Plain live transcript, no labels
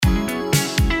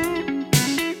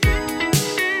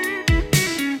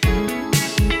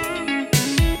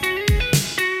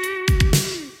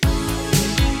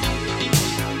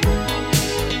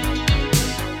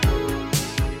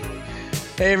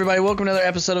everybody. Welcome to another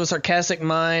episode of Sarcastic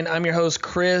Mind. I'm your host,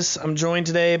 Chris. I'm joined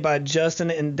today by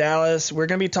Justin and Dallas. We're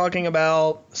going to be talking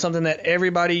about something that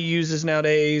everybody uses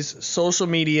nowadays, social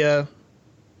media,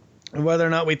 and whether or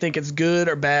not we think it's good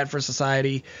or bad for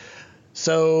society.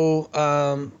 So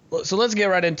let's get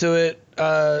right into it.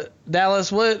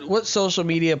 Dallas, what social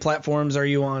media platforms are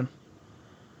you on?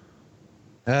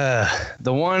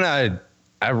 The one I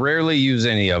rarely use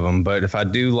any of them, but if I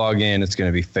do log in, it's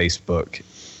going to be Facebook.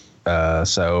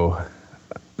 So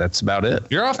that's about it.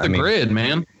 You're off the grid,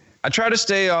 man. I try to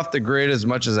stay off the grid as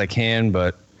much as I can,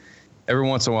 but every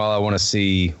once in a while I want to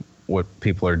see what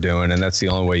people are doing, and that's the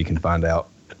only way you can find out.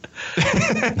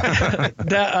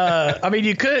 I mean,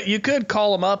 you could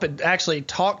call them up and actually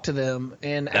talk to them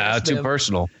and ask them, too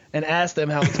personal. And ask them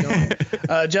how it's going.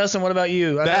 Justin, what about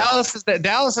you? Dallas is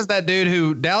that dude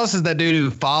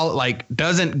who follow, like,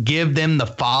 doesn't give them the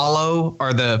follow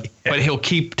or but he'll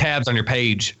keep tabs on your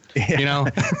page. You know,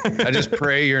 I just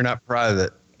pray you're not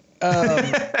private.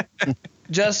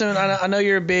 Justin, I know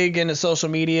you're big into social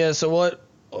media. So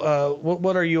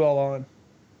what are you all on?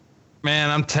 Man,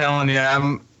 I'm telling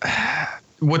you,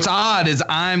 what's odd is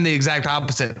I'm the exact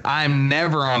opposite. I'm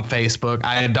never on Facebook.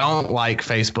 I don't like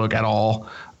Facebook at all.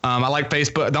 I like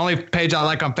Facebook. The only page I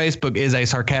like on Facebook is A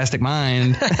Sarcastic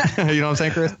Mind. You know what I'm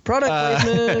saying, Chris? Product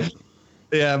placement.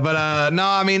 Yeah, but no,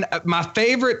 I mean, my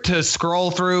favorite to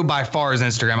scroll through by far is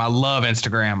Instagram. I love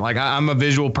Instagram. Like, I'm a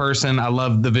visual person. I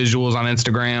love the visuals on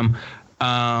Instagram.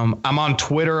 I'm on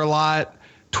Twitter a lot.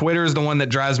 Twitter is the one that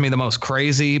drives me the most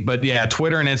crazy. But yeah,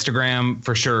 Twitter and Instagram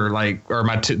for sure. Like,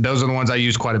 those are the ones I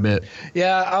use quite a bit.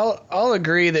 Yeah, I'll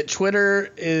agree that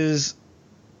Twitter is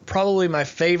probably my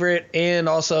favorite and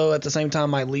also at the same time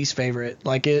my least favorite.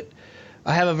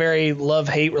 I have a very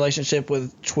love-hate relationship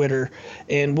with Twitter,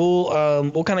 and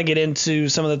we'll kind of get into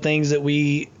some of the things that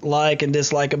we like and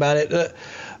dislike about it.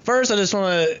 First, I just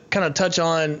want to kind of touch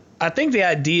on, I think the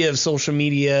idea of social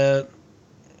media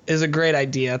is a great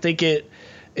idea. I think it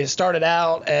started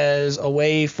out as a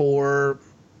way for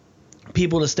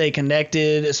people to stay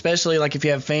connected, especially like if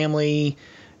you have family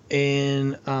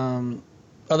in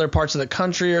other parts of the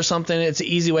country or something. It's an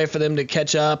easy way for them to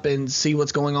catch up and see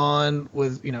what's going on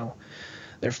with,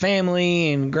 their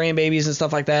family and grandbabies and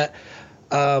stuff like that.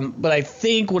 But I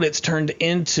think what it's turned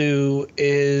into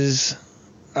is,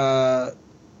 have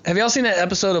y'all seen that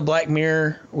episode of Black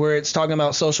Mirror where it's talking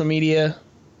about social media?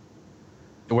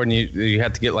 When you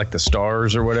have to get like the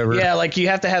stars or whatever. Yeah, like you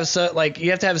have to have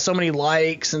so many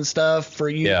likes and stuff for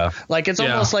you. Yeah. Like it's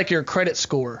almost like your credit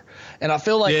score. And I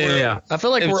feel like it's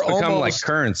we're become almost like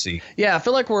currency. Yeah, I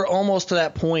feel like we're almost to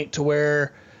that point to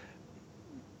where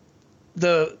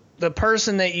the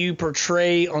person that you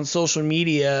portray on social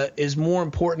media is more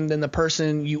important than the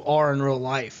person you are in real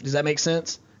life. Does that make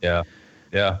sense? Yeah.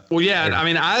 Yeah. Well, yeah. I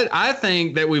mean, I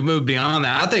think that we've moved beyond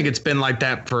that. I think it's been like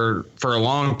that for a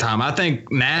long time. I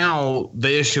think now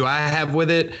the issue I have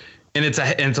with it, and it's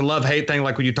a love-hate thing,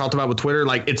 like what you talked about with Twitter,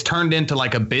 like it's turned into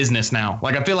like a business now.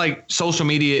 Like I feel like social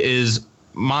media is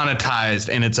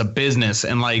monetized and it's a business,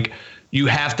 and like you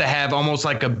have to have almost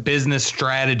like a business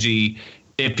strategy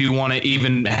if you want to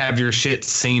even have your shit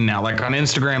seen now. Like on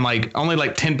Instagram, like only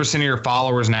like 10% of your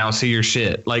followers now see your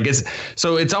shit. Like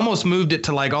it's almost moved it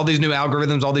to like all these new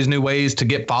algorithms, all these new ways to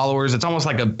get followers. It's almost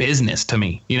like a business to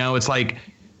me. It's like,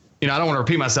 I don't want to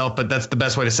repeat myself, but that's the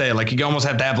best way to say it. Like you almost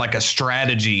have to have like a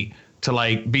strategy to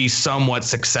like be somewhat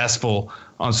successful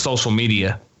on social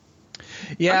media.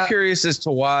 Yeah. I'm curious as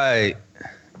to why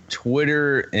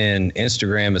Twitter and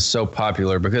Instagram is so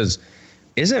popular, because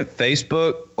isn't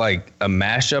Facebook like a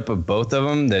mashup of both of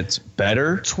them that's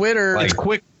better? Twitter, it's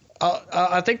quick.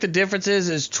 I think the difference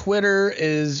is Twitter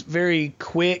is very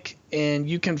quick, and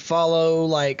you can follow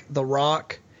like The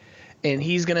Rock, and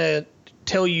he's going to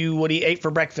tell you what he ate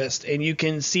for breakfast, and you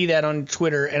can see that on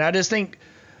Twitter. And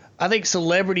I think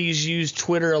celebrities use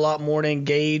Twitter a lot more to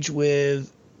engage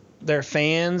with their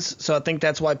fans. So I think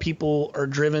that's why people are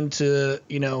driven to,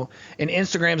 and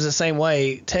Instagram's the same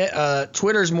way.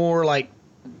 Twitter's more like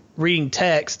reading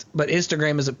text, but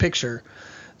Instagram is a picture.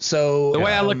 So the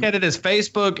way I look at it is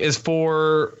Facebook is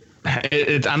for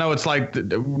it's I know it's like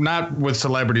not with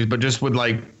celebrities, but just with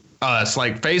like us.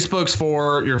 Like Facebook's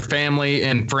for your family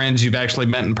and friends you've actually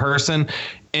met in person.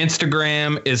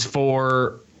 Instagram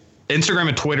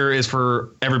and Twitter is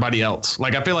for everybody else.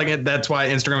 Like I feel like that's why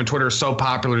Instagram and Twitter are so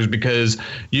popular, is because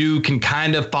you can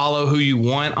kind of follow who you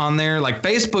want on there. Like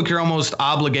Facebook, you're almost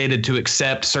obligated to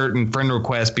accept certain friend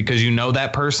requests because you know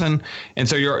that person. And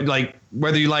so you're like,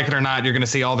 whether you like it or not, you're going to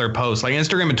see all their posts. Like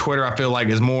Instagram and Twitter, I feel like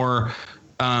is more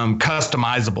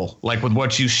customizable, like with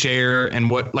what you share and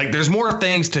what, like, there's more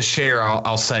things to share.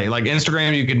 I'll say, like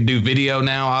Instagram, you can do video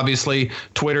now, obviously.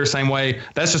 Twitter, same way.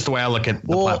 That's just the way I look at the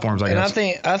platforms, I guess.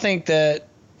 And I think that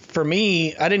for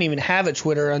me, I didn't even have a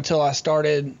Twitter until I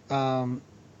started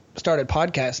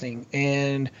podcasting,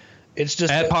 and it's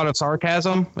just At Pod of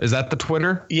Sarcasm. Is that the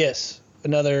Twitter? Yes.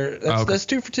 That's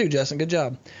 2 for 2, Justin. Good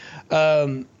job.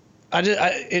 To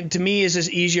me, it's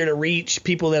just easier to reach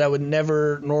people that I would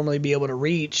never normally be able to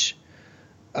reach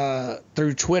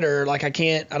through Twitter. Like I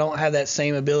don't have that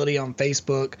same ability on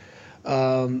Facebook.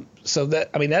 So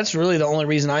that's really the only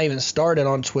reason I even started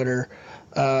on Twitter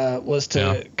was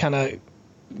to kind of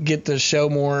get the show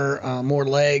more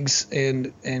legs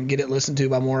and get it listened to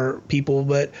by more people.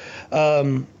 But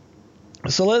the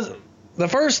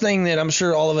first thing that I'm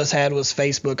sure all of us had was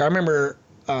Facebook. I remember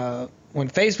when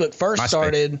Facebook first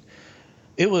started,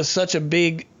 it was such a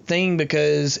big thing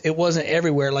because it wasn't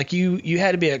everywhere. Like you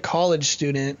had to be a college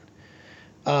student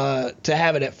to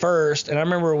have it at first. And I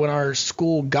remember when our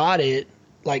school got it,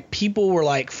 like people were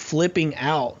like flipping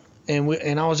out,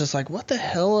 and I was just like, what the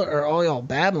hell are all y'all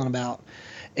babbling about?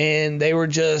 And they were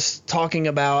just talking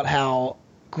about how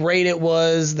great it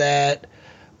was that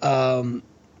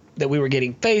that we were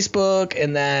getting Facebook,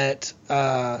 and that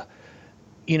I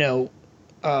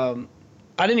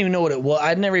didn't even know what it was.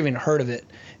 I'd never even heard of it.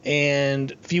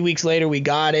 And a few weeks later we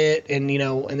got it, and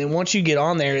then once you get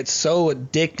on there, it's so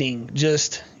addicting,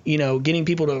 just getting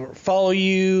people to follow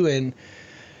you. And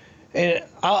I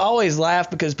always laugh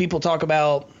because people talk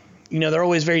about they're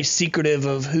always very secretive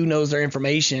of who knows their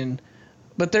information,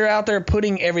 but they're out there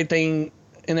putting everything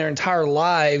in their entire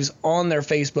lives on their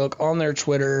Facebook, on their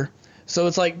Twitter. So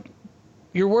it's like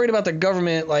you're worried about the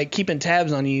government like keeping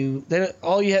tabs on you.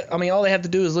 All they have to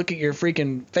do is look at your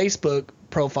freaking Facebook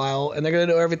profile, and they're gonna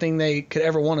know everything they could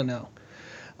ever want to know.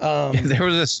 There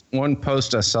was this one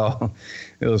post I saw.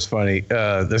 It was funny.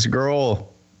 This girl,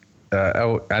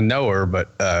 I know her,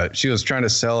 but she was trying to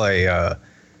sell a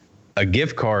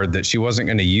gift card that she wasn't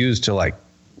going to use to like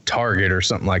Target or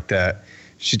something like that.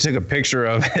 She took a picture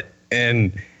of it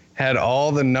and had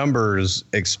all the numbers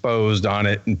exposed on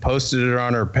it and posted it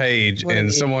on her page.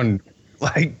 And someone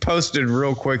like posted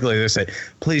real quickly. They said,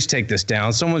 please take this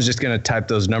down. Someone's just going to type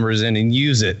those numbers in and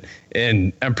use it.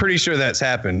 And I'm pretty sure that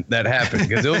happened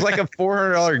because it was like a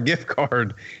 $400 gift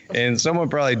card, and someone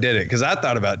probably did it because I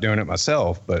thought about doing it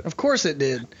myself, but of course it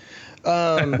did.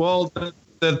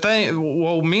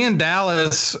 Me and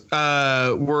Dallas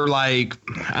were like,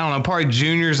 I don't know, probably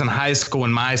juniors in high school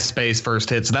when MySpace first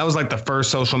hit. So that was like the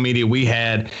first social media we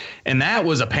had. And that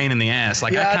was a pain in the ass.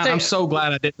 Like, I'm so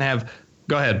glad I didn't have.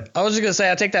 Go ahead. I was just going to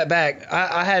say, I take that back.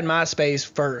 I had MySpace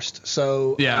first.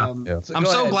 So, I'm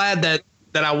so glad that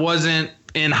I wasn't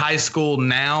in high school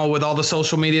now with all the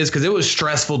social medias, because it was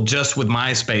stressful just with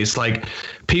MySpace. Like,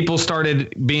 people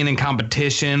started being in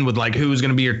competition with like who was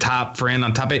going to be your top friend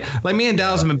on top 8. Like, me and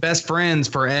Dallas have been best friends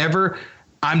forever.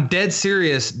 I'm dead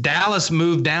serious. Dallas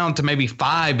moved down to maybe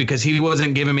 5 because he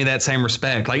wasn't giving me that same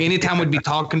respect. Like, anytime we'd be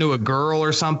talking to a girl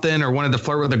or something, or wanted to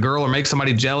flirt with a girl or make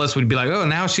somebody jealous, we'd be like, oh,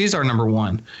 now she's our number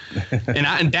 1.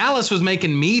 And Dallas was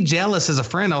making me jealous as a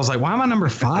friend. I was like, why am I number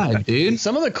 5, dude?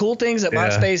 Some of the cool things that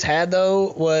MySpace had,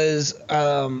 though, was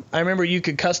I remember you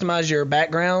could customize your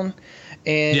background.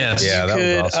 And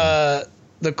that was awesome.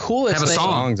 The coolest have thing,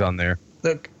 songs on there.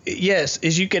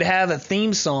 Is you could have a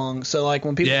theme song. So like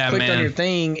when people clicked on your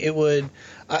thing, it would.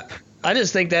 I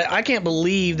just think that I can't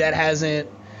believe that hasn't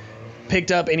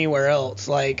picked up anywhere else.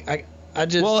 Like I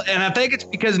just. Well, and I think it's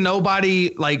because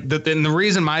nobody and the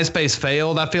reason MySpace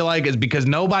failed, I feel like, is because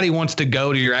nobody wants to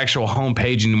go to your actual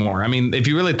homepage anymore. I mean, if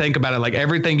you really think about it, like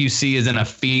everything you see is in a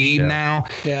feed now.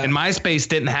 Yeah. And MySpace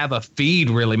didn't have a feed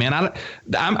really, man.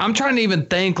 I'm trying to even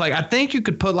think. Like, I think you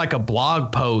could put like a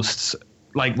blog posts.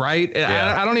 Like, right.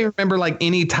 Yeah. I don't even remember like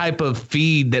any type of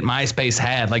feed that MySpace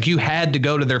had. Like, you had to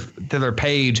go to their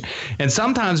page. And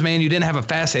sometimes, man, you didn't have a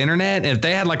fast internet. And if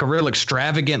they had like a real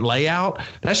extravagant layout,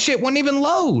 that shit wouldn't even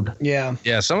load. Yeah.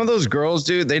 Yeah. Some of those girls,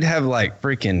 dude, they'd have like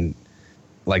freaking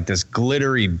like this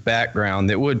glittery background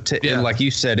that would like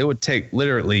you said, it would take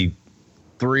literally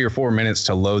 3 or 4 minutes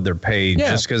to load their page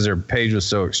just because their page was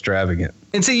so extravagant.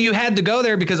 And see, you had to go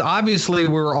there because obviously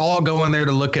we were all going there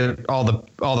to look at all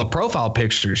the profile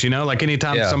pictures, like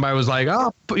anytime somebody was like,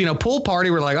 oh, pool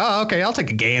party, we're like, oh, okay, I'll take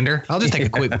a gander. I'll just take a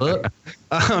quick look, but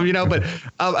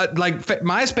like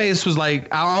MySpace was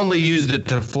like, I only used it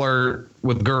to flirt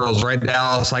with girls, right,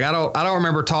 Dallas? Like, I don't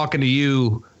remember talking to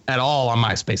you at all on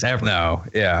MySpace ever. No.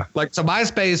 Yeah. Like, so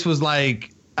MySpace was like,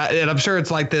 and I'm sure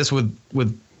it's like this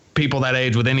with people that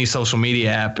age with any social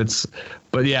media app.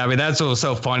 But yeah, I mean, that's what was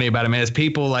so funny about it, man. Is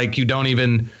people like you don't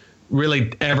even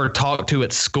really ever talked to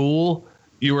at school,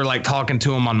 you were like talking to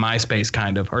them on MySpace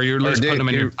kind of, or you're at least putting them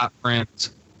in your top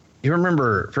friends. You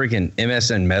remember freaking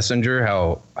MSN Messenger,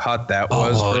 how hot that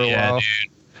was for a while?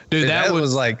 Dude, that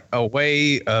was like a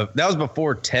way of, that was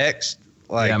before text.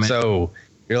 Like, so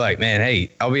you're like, man, hey,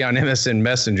 I'll be on MSN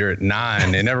Messenger at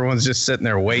 9 and everyone's just sitting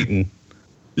there waiting.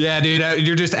 Yeah, dude,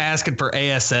 you're just asking for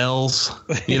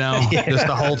ASLs, you know, just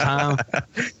the whole time.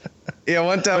 Yeah,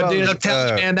 one time. But dude, I'm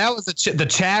telling you, man, that was the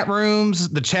chat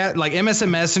rooms, like MSN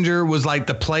Messenger was like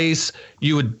the place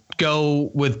you would go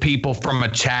with people from a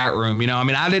chat room. You know, I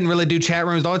mean, I didn't really do chat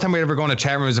rooms. The only time we ever go in a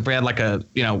chat room is if we had like a,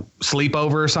 you know,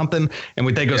 sleepover or something, and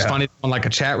we think it was funny on like a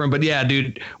chat room. But yeah,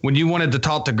 dude, when you wanted to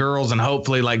talk to girls and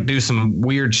hopefully like do some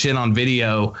weird shit on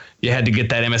video, you had to get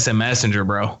that MSN Messenger,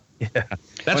 bro. Yeah,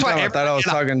 that's why I thought I was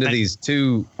talking to these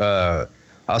two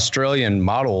Australian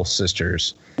model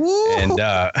sisters. Woo! And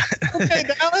I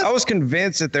was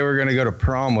convinced that they were going to go to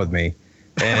prom with me,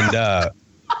 and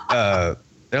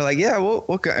they're like, "Yeah, we'll,"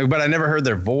 but I never heard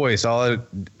their voice. All I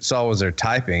saw was their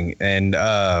typing, and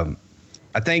I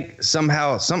think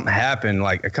somehow something happened.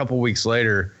 Like a couple weeks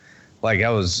later, like I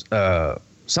was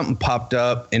something popped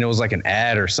up, and it was like an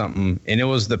ad or something, and it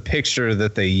was the picture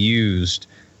that they used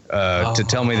to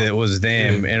tell me that it was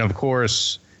them, and of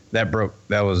course that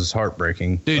was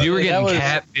heartbreaking. Dude, you were getting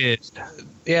catfished.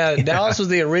 Yeah, Dallas was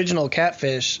the original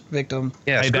catfish victim.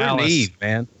 Yeah, hey, Dallas, Eve,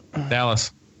 man.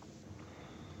 Dallas.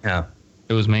 Yeah,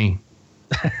 it was me.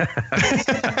 No,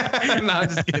 I'm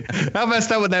just kidding. How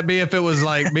messed up would that be if it was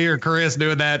like me or Chris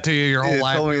doing that to you your whole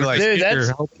life?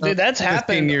 Like, that's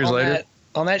happened years later.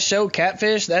 On that show,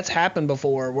 Catfish. That's happened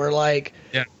before. Where like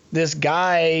this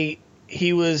guy,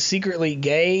 he was secretly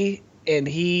gay and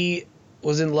he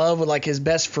was in love with like his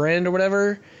best friend or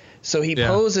whatever. So he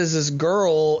poses this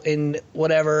girl in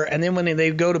whatever, and then when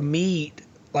they go to meet,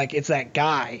 like it's that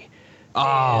guy.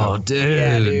 Oh, and, dude.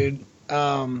 Yeah, dude.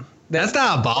 That's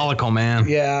diabolical, man.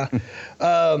 Yeah.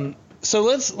 So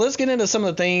let's get into some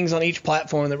of the things on each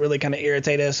platform that really kind of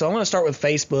irritate us. So I'm going to start with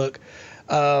Facebook.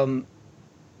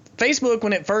 Facebook,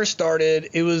 when it first started,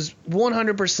 it was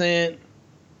 100%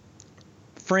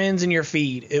 friends in your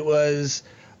feed. It was,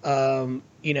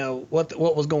 you know, what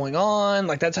was going on.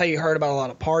 Like that's how you heard about a lot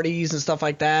of parties and stuff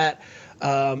like that.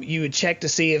 You would check to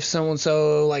see if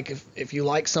so-and-so, like if you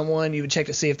like someone, you would check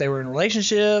to see if they were in a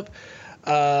relationship.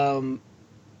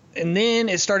 And then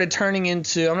it started turning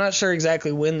into, I'm not sure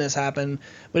exactly when this happened,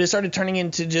 but it started turning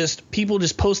into just people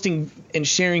just posting and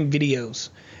sharing videos.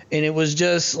 And it was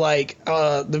just like,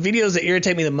 the videos that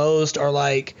irritate me the most are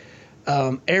like,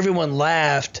 everyone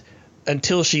laughed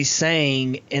until she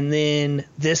sang and then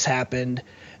this happened.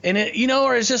 And it, you know,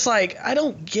 or it's just like, I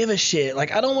don't give a shit.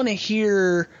 Like, I don't want to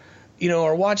hear, you know,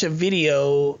 or watch a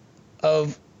video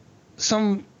of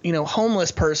some, you know,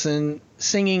 homeless person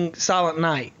singing Silent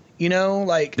Night. You know,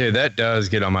 like, dude, that does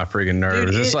get on my freaking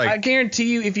nerves. Dude, it's like, I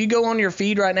guarantee you, if you go on your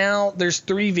feed right now, there's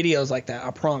 3 videos like that. I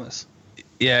promise.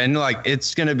 Yeah, and like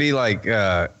it's gonna be like,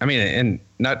 I mean, and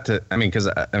not to, I mean, because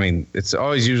I mean, it's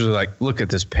always usually like, look at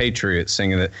this patriot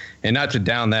singing it, and not to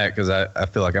down that because I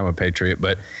feel like I'm a patriot,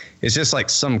 but it's just like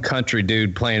some country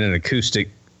dude playing an acoustic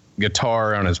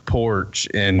guitar on his porch,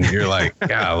 and you're like,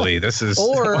 golly, this is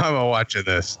why am I watching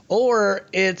this? Or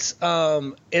it's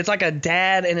like a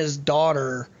dad and his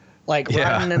daughter. Like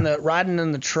riding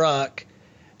in the truck,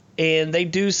 and they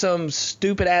do some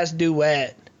stupid ass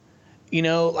duet. You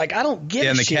know, like I don't give a shit.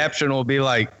 And the caption will be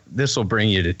like, "This will bring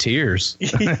you to tears."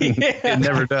 It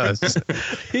never does.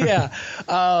 Yeah.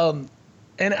 And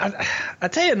I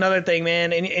tell you another thing,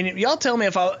 man. And y'all tell me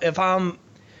if I'm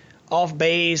off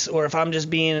base or if I'm just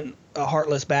being a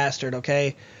heartless bastard.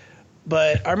 Okay.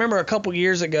 But I remember a couple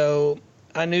years ago,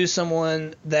 I knew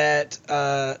someone that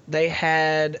they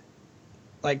had.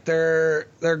 Like their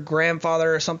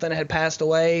grandfather or something had passed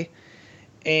away,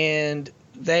 and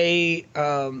they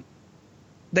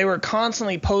were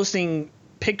constantly posting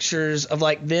pictures of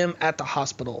like them at the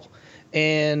hospital,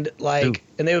 and like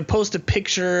and they would post a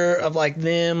picture of like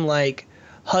them like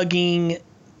hugging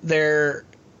their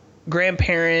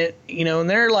grandparent, you know, and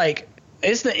they're like,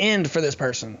 it's the end for this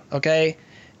person, okay?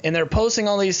 And they're posting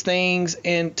all these things,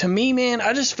 and to me, man,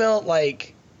 I just felt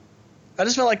like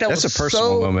that's was a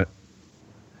personal moment.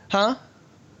 Huh?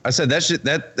 I said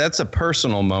that's a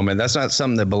personal moment. That's not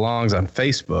something that belongs on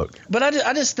Facebook. But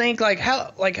I just think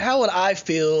how would I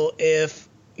feel if,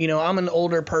 you know, I'm an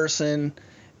older person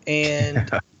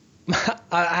and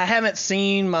I haven't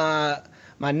seen my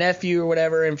nephew or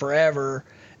whatever in forever,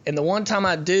 and the one time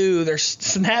I do, they're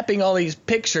snapping all these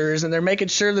pictures and they're making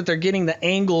sure that they're getting the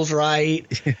angles right.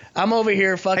 I'm over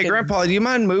here fucking. Hey, Grandpa, do you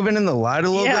mind moving in the light a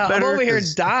little bit better? I'm over here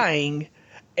dying.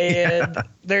 and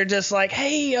they're just like,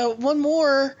 hey, one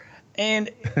more. And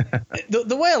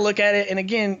the way I look at it, and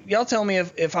again, y'all tell me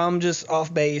if I'm just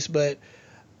off base, but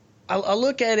I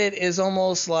look at it as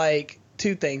almost like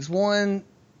two things. One,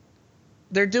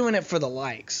 they're doing it for the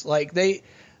likes. Like they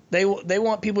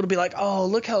want people to be like, oh,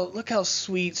 look how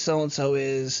sweet so and so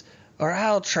is, or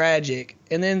how tragic,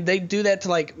 and then they do that to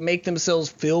like make themselves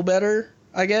feel better,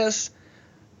 I guess.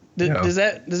 Does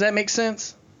that make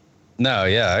sense? No,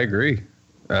 yeah, I agree.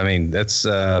 I mean, that's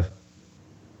the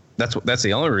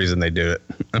only reason they do it.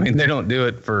 I mean, they don't do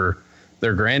it for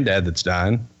their granddad that's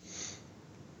dying.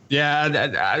 Yeah,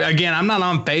 again, I'm not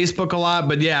on Facebook a lot,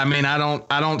 but yeah, I mean, I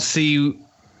don't see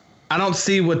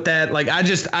what that, like, I'm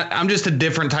just a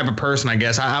different type of person, I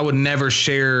guess. I would never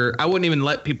share. I wouldn't even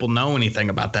let people know anything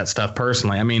about that stuff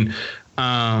personally. I mean,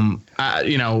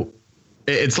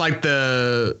 it's like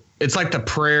the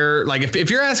prayer. Like if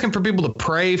you're asking for people to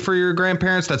pray for your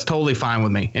grandparents, that's totally fine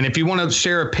with me. And if you want to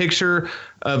share a picture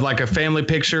of like a family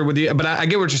picture with you, but I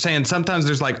get what you're saying. Sometimes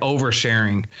there's like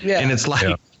oversharing, and it's like.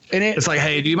 Yeah. And it's like,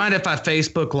 hey, do you mind if I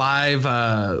Facebook Live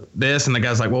this? And the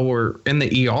guy's like, well, we're in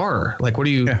the ER. Like, what do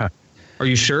you? Yeah. Are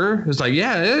you sure? It's like,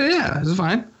 yeah, it's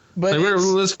fine. But like,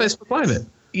 let's Facebook Live it.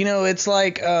 It's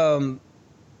like, and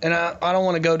I don't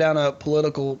want to go down a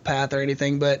political path or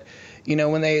anything, but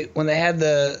when they had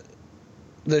the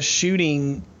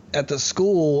shooting at the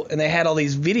school, and they had all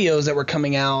these videos that were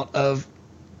coming out of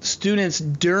students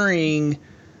during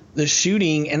the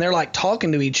shooting, and they're like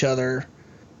talking to each other.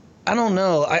 I don't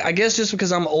know. I guess just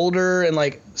because I'm older and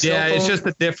like it's just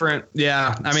a different.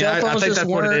 Yeah, I mean, I think that's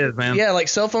what it is, man. Yeah, like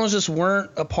cell phones just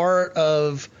weren't a part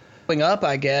of growing up,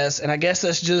 I guess, and I guess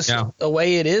that's just the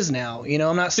way it is now.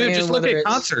 I'm not saying. Dude, just look at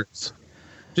concerts.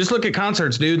 Just look at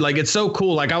concerts, dude. Like, it's so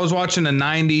cool. Like, I was watching a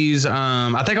 90s.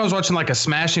 I think I was watching like a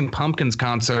Smashing Pumpkins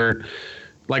concert,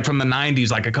 like from the 90s,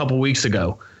 like a couple weeks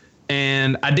ago.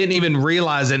 And I didn't even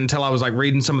realize it until I was like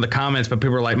reading some of the comments, but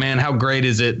people were like, man, how great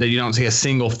is it that you don't see a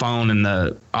single phone in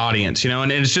the audience, And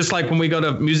it's just like when we go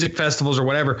to music festivals or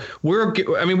whatever, we're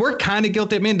kind of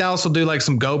guilty. Me and Dallas will do like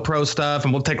some GoPro stuff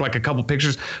and we'll take like a couple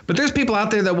pictures, but there's people out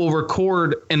there that will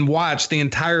record and watch the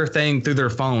entire thing through their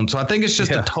phone. So I think it's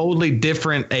just a totally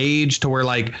different age to where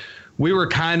like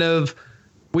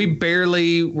we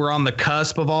barely were on the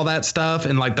cusp of all that stuff.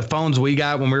 And like the phones we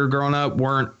got when we were growing up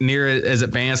weren't near as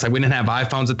advanced. Like we didn't have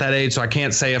iPhones at that age. So I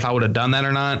can't say if I would have done that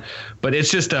or not, but it's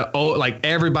just like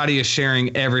everybody is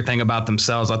sharing everything about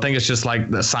themselves. I think it's just like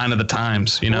the sign of the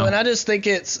times, Well, and I just think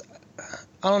it's,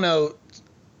 I don't know.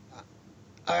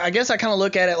 I guess I kind of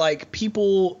look at it like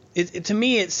people, to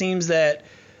me, it seems that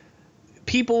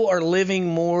people are living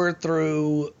more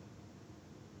through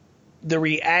the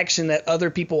reaction that other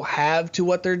people have to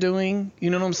what they're doing. You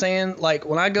know what I'm saying? Like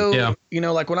when I go,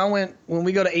 like when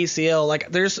we go to ACL,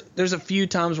 like there's a few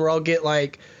times where I'll get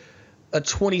like a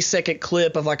 20-second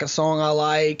clip of like a song I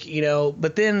like,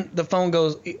 but then the phone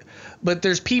goes, but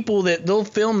there's people that they'll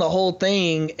film the whole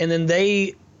thing and then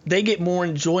they get more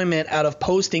enjoyment out of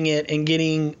posting it and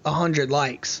getting 100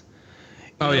 likes.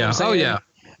 Oh yeah.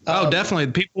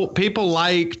 Definitely. People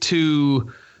like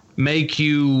to make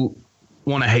you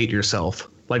want to hate yourself.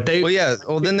 Like they. Well, yeah.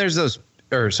 Well, then there's those.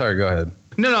 Or sorry, go ahead.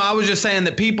 No, I was just saying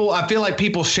that I feel like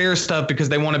people share stuff because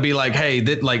they want to be like, hey,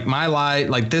 like my life,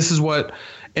 like this is what.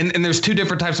 And there's two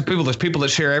different types of people. There's people that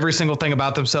share every single thing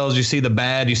about themselves. You see the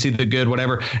bad, you see the good,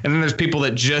 whatever. And then there's people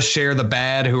that just share the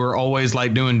bad, who are always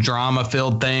like doing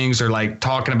drama-filled things or like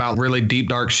talking about really deep,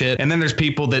 dark shit. And then there's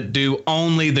people that do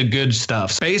only the good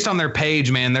stuff. Based on their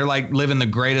page, man, they're like living the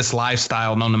greatest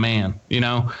lifestyle known to man,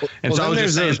 And so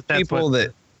there's those people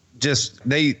that just,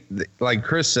 they, like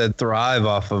Chris said, thrive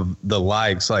off of the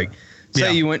likes. Like,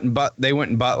 say they went and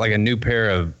bought like a new pair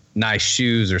of nice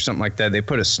shoes or something like that. They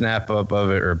put a snap up of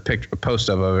it or a post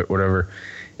up of it, whatever,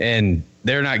 and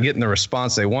they're not getting the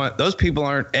response they want. Those people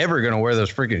aren't ever going to wear those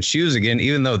freaking shoes again,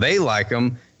 even though they like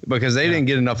them, because they didn't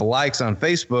get enough likes on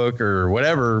Facebook or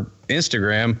whatever,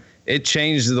 Instagram. It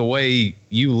changed the way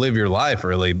you live your life,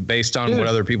 really, based on what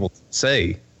other people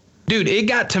say. Dude, it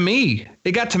got to me,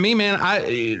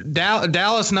 man.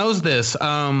 Dallas knows this.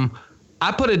 I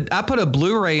put a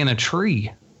Blu-ray in a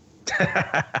tree.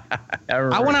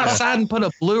 I went outside and put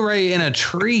a Blu-ray in a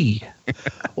tree.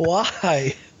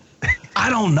 Why? I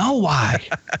don't know why.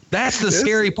 That's the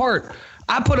scary part.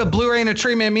 I put a Blu-ray in a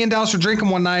tree, man. Me and Dallas were drinking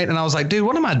one night, and I was like, dude,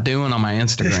 what am I doing on my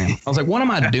Instagram? I was like, what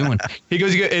am I doing? He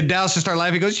goes, and Dallas just started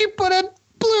laughing. He goes, you put a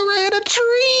Blu-ray in a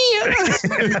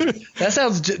tree. That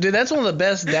sounds, dude, that's one of the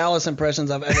best Dallas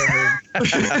impressions I've ever heard.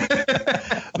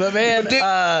 But man,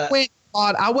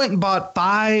 went and bought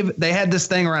 5. They had this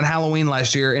thing around Halloween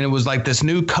last year, and it was like this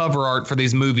new cover art for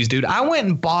these movies, dude. I went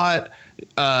and bought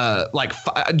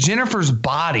Jennifer's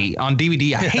Body on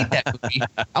DVD. I hate that movie.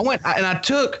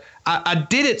 I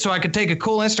did it so I could take a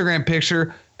cool Instagram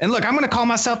picture. And look, I'm going to call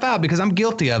myself out because I'm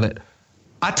guilty of it.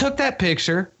 I took that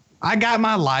picture. I got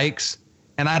my likes.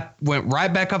 And I went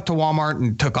right back up to Walmart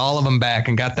and took all of them back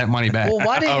and got that money back. Well,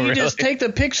 why didn't you just take the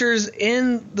pictures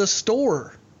in the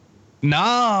store?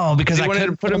 No, because I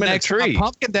couldn't put them in a tree.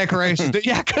 Pumpkin decorations.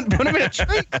 Yeah, I couldn't put them in a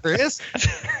tree, Chris.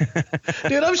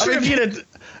 Dude, I'm sure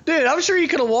I'm sure you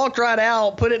could have walked right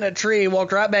out, put it in a tree,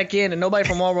 walked right back in, and nobody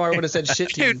from Walmart would have said shit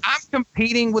to you. Dude, I'm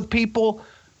competing with people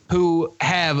who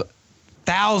have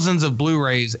thousands of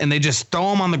Blu-rays and they just throw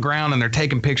them on the ground and they're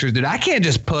taking pictures. Dude, I can't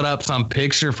just put up some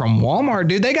picture from Walmart.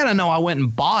 Dude, they got to know I went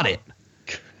and bought it.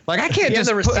 Like, I can't just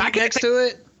the receipt next to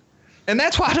it. And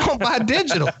that's why I don't buy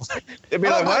digital. They'd be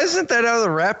like, why isn't that out of the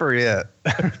wrapper yet?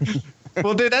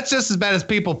 Well, dude, that's just as bad as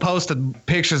people posted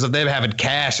pictures of them having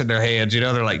cash in their hands. You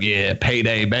know, they're like, yeah,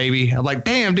 payday, baby. I'm like,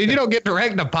 damn, dude, you don't get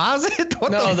direct deposit?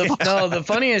 The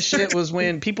funniest shit was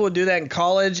when people would do that in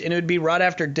college, and it would be right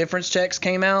after difference checks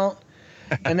came out,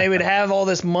 and they would have all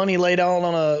this money laid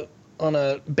out on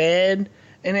a bed,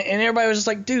 and everybody was just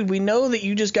like, dude, we know that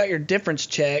you just got your difference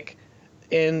check,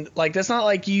 and like that's not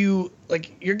like you're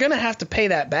gonna have to pay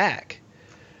that back.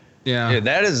 Yeah. Dude,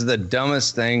 that is the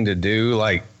dumbest thing to do.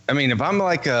 Like, I mean, if I'm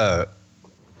like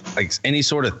any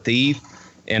sort of thief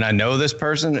and I know this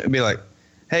person, it'd be like,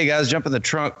 hey guys, jump in the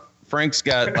trunk. Frank's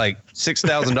got like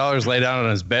 $6,000 laid out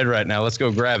on his bed right now. Let's go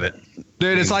grab it.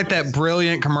 Dude, it's like that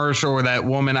brilliant commercial where that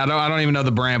woman, I don't even know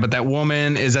the brand, but that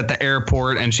woman is at the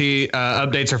airport and she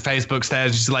updates her Facebook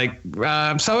status. She's like,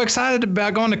 I'm so excited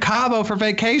about going to Cabo for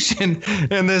vacation.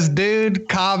 And this dude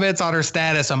comments on her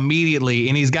status immediately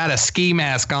and he's got a ski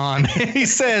mask on. He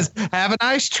says, have a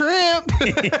nice trip.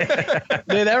 Dude,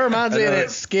 that reminds me of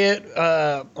that skit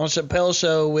on Chappelle's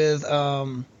show with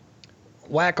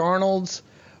Whack Arnold's,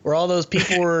 where all those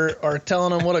people are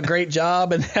telling him what a great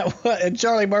job, and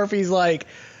Charlie Murphy's like,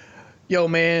 yo,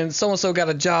 man, so-and-so got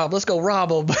a job. Let's go rob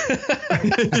him.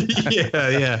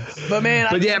 Yeah. But, man,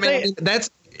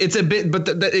 it's a bit, but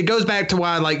it goes back to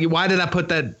why did I put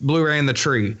that Blu-ray in the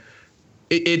tree?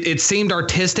 It seemed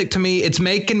artistic to me. It's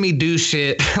making me do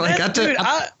shit.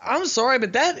 I'm sorry,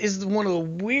 but that is one of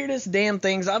the weirdest damn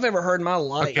things I've ever heard in my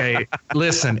life. Okay,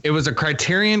 listen. It was a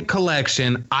Criterion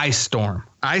Collection, Ice Storm.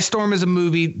 Ice Storm is a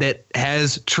movie that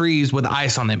has trees with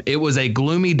ice on them. It was a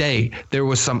gloomy day. There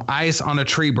was some ice on a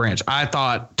tree branch. I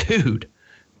thought, dude,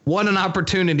 what an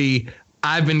opportunity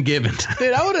I've been given.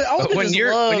 Dude, I would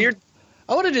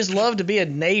have just loved to be a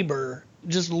neighbor.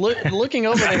 Just looking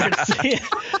over there and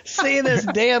seeing this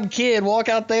damn kid walk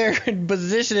out there and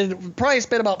position it. Probably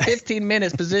spent about 15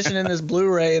 minutes positioning this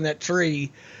Blu-ray in that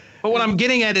tree. But what I'm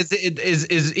getting at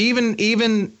is even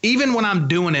when I'm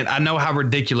doing it, I know how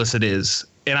ridiculous it is.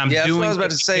 And I'm doing. That's what I was about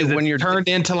to say. When you're turned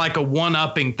into like a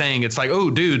one-upping thing, it's like,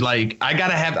 oh, dude, like I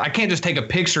can't just take a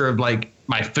picture of like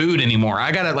my food anymore.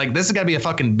 I gotta this has got to be a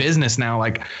fucking business now.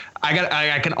 Like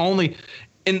I can only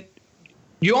and.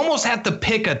 You almost have to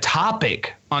pick a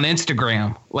topic on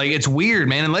Instagram. Like, it's weird,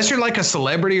 man. Unless you're like a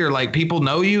celebrity or like people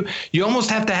know you, you almost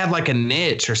have to have like a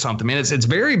niche or something, man. It's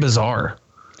very bizarre.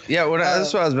 Yeah,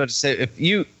 that's what I was about to say.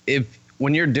 If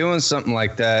when you're doing something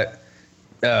like that,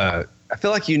 I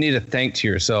feel like you need to think to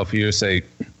yourself. You just say,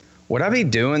 would I be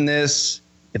doing this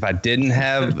if I didn't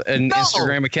have an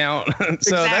Instagram account?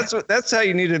 So exactly. That's how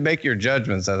you need to make your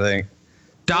judgments, I think.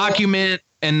 Document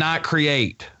and not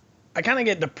create. I kind of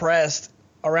get depressed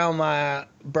around my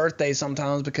birthday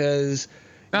sometimes because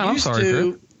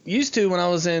used to when I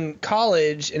was in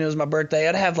college and it was my birthday,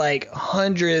 I'd have like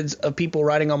hundreds of people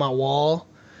writing on my wall,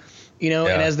 and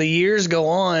as the years go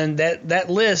on, that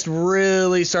list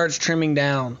really starts trimming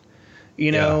down,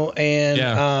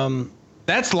 and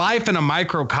that's life in a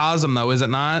microcosm though, is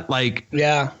it not? Like,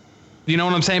 yeah. You know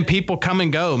what I'm saying? People come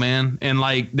and go, man. And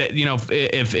like that,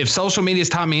 if social media's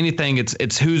taught me anything,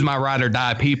 it's who's my ride or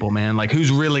die people, man. Like who's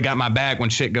really got my back when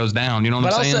shit goes down. You know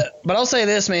what I'm saying? But I'll say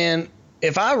this, man.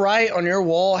 If I write on your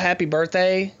wall "Happy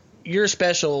Birthday," you're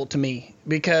special to me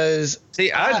because.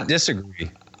 See, I disagree.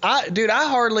 I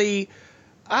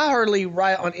hardly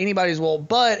write on anybody's wall,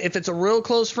 but if it's a real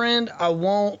close friend, I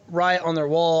won't write on their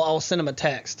wall. I'll send them a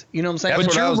text. You know what I'm saying?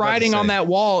 But you're writing on that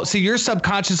wall. See, you're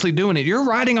subconsciously doing it. You're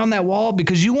writing on that wall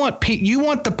because you want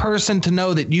the person to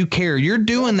know that you care. You're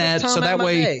doing that so that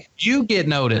way you get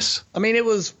notice. I mean, it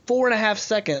was 4.5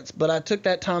 seconds, but I took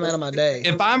that time out of my day.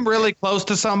 If I'm really close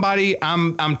to somebody,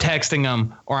 I'm texting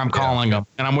them or I'm calling them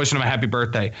and I'm wishing them a happy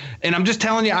birthday. And I'm just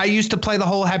telling you, I used to play the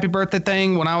whole happy birthday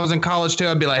thing when I was in college too.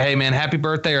 I'd be like, hey man, happy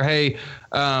birthday, or hey,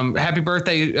 happy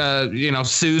birthday,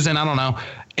 Susan, I don't know.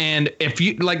 And if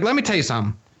you like, let me tell you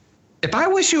something. If I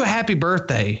wish you a happy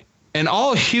birthday and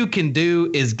all you can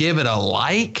do is give it a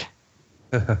like,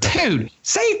 dude,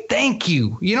 say thank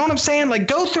you. You know what I'm saying? Like,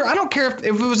 go through. I don't care if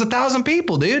it was 1,000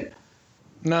 people, dude.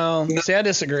 No, see, I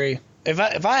disagree.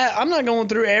 I'm not going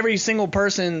through every single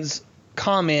person's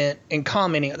comment and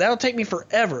commenting. That'll take me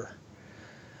forever.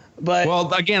 But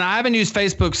well, again, I haven't used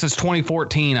Facebook since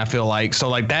 2014. I feel like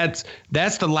so that's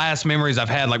the last memories I've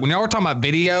had. Like when y'all were talking about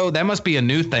video, that must be a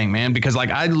new thing, man. Because like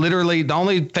I literally the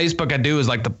only Facebook I do is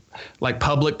like the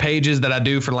public pages that I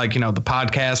do for like the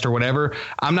podcast or whatever.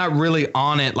 I'm not really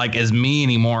on it like as me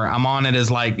anymore. I'm on it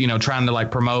as like trying to like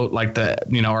promote like the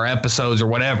our episodes or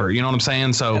whatever. You know what I'm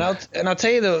saying? So and I'll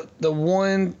tell you the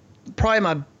one probably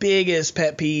my biggest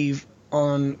pet peeve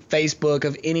on Facebook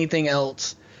of anything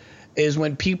else is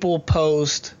when people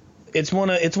post. It's one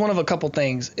of a couple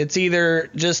things. It's either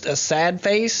just a sad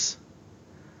face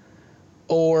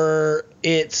or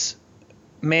it's,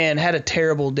 man, had a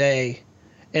terrible day.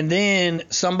 And then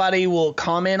somebody will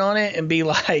comment on it and be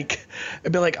like,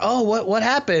 oh, what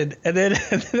happened? And then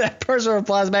that person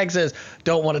replies back and says,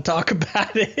 don't want to talk about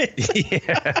it.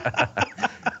 Yeah.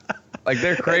 Like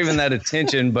they're craving that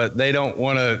attention, but they don't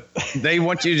want to. They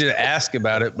want you to ask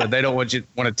about it, but they don't want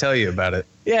to tell you about it.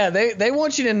 Yeah, they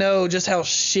want you to know just how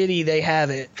shitty they have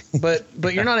it, but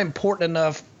you're not important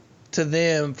enough to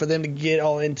them for them to get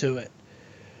all into it.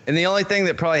 And the only thing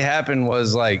that probably happened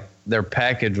was like their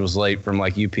package was late from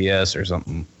like UPS or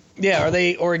something.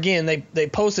 Yeah, or again they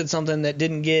posted something that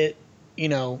didn't get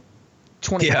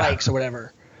 20 likes or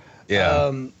whatever.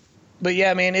 Yeah. But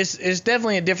yeah, man, it's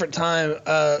definitely a different time.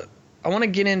 I want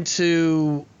to get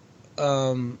into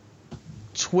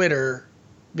Twitter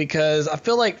because I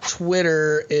feel like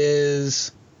Twitter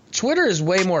is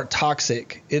way more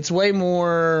toxic. It's way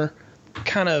more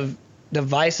kind of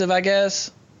divisive, I guess.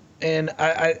 And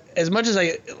I as much as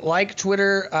I like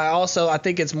Twitter, I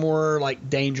think it's more like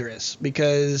dangerous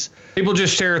because people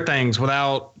just share things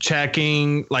without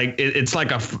checking. Like it's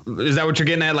like is that what you're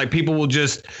getting at? Like people will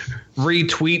just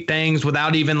retweet things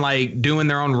without even like doing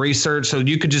their own research. So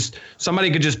somebody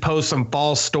could just post some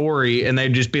false story and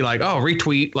they'd just be like, oh,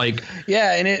 retweet. Like,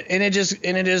 yeah. And it just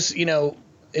it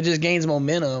just gains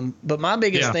momentum. But my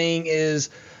biggest thing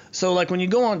is, so like when you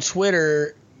go on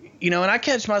Twitter, and I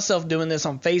catch myself doing this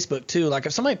on Facebook too. Like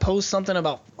if somebody posts something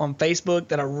on Facebook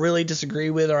that I really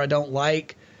disagree with or I don't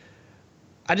like,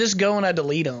 I just go and I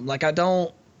delete them. Like I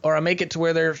make it to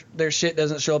where their shit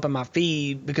doesn't show up in my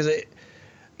feed because it,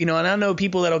 and I know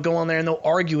people that'll go on there and they'll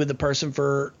argue with the person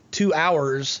for 2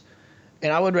 hours,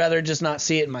 and I would rather just not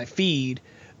see it in my feed.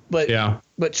 But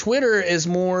Twitter is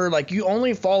more like you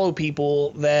only follow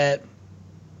people that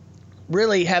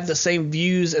really have the same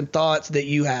views and thoughts that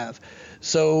you have.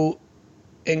 So,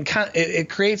 it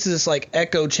creates this like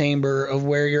echo chamber of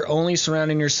where you're only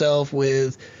surrounding yourself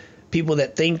with people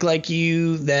that think like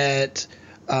you, that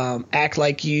act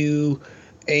like you,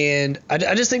 and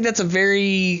I just think it's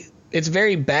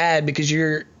very bad because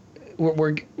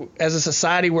we're as a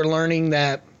society we're learning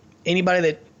that anybody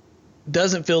that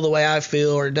doesn't feel the way I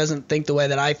feel or doesn't think the way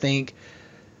that I think,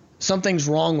 something's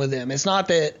wrong with them. It's not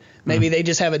that maybe they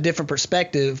just have a different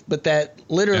perspective, but that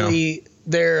literally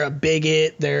they're a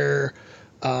bigot, they're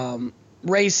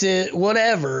racist,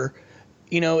 whatever.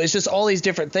 It's just all these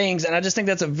different things, and I just think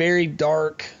that's a very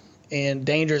dark and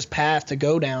dangerous path to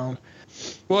go down.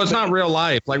 Well, it's not real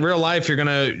life. Like real life, you're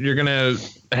gonna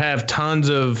have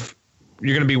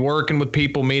you're going to be working with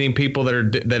people, meeting people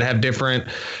that have different,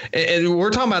 and we're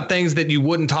talking about things that you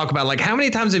wouldn't talk about. Like how many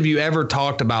times have you ever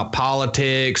talked about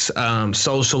politics,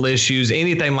 social issues,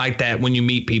 anything like that when you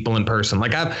meet people in person?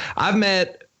 Like I've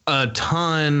met a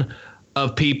ton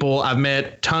of people. I've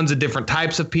met tons of different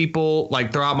types of people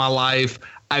like throughout my life.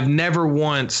 I've never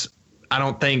once, I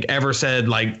don't think, ever said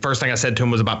like first thing I said to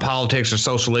him was about politics or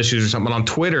social issues or something. But on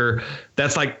Twitter,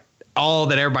 that's like all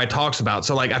that everybody talks about.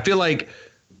 So like I feel like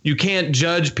you can't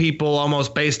judge people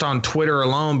almost based on Twitter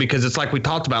alone because it's like we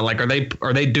talked about. Like,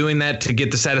 are they doing that to get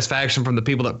the satisfaction from the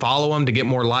people that follow them to get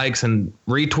more likes and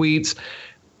retweets?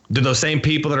 Do those same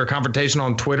people that are confrontational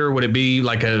on Twitter, would it be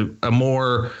like a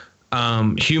more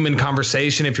human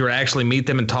conversation. If you were to actually meet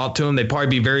them and talk to them, they'd probably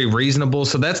be very reasonable.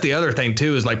 So that's the other thing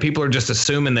too, is like people are just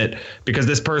assuming that because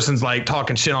this person's like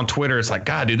talking shit on Twitter, it's like,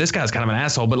 God, dude, this guy's kind of an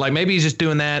asshole. But like maybe he's just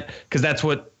doing that because that's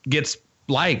what gets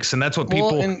likes and that's what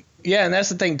people. Well, and that's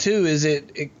the thing too, is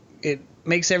it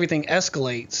makes everything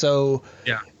escalate. So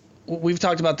yeah, we've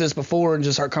talked about this before in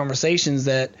just our conversations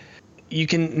that you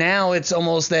can now. It's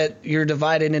almost that you're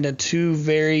divided into two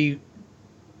very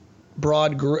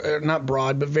not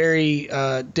broad, but very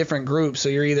different groups. So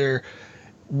you're either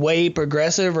way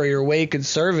progressive or you're way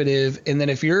conservative. And then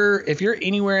if you're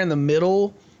anywhere in the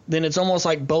middle, then it's almost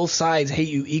like both sides hate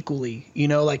you equally. You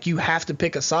know, like you have to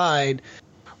pick a side.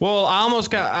 Well,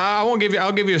 I'll give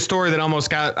you a story that I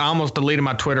almost deleted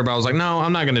my Twitter, but I was like, no,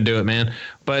 I'm not going to do it, man.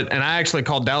 And I actually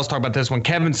called Dallas to talk about this. When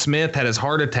Kevin Smith had his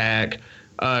heart attack,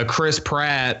 Chris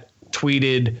Pratt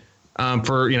tweeted, I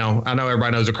know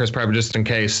everybody knows a Chris Pratt, but just in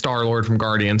case, Star-Lord from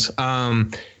Guardians.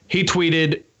 He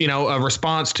tweeted, a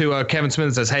response to Kevin Smith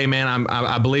that says, "Hey man,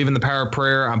 I believe in the power of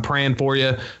prayer. I'm praying for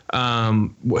you.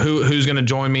 Who's going to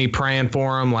join me praying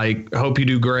for him? Like, hope you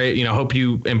do great. Hope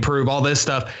you improve, all this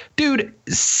stuff." Dude,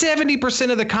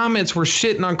 70% of the comments were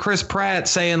shitting on Chris Pratt,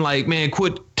 saying like, "Man,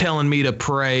 quit telling me to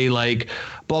pray," like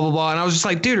blah, blah, blah. And I was just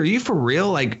like, dude, are you for real?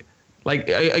 Like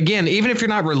again, even if you're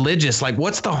not religious, like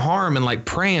what's the harm in like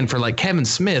praying for like Kevin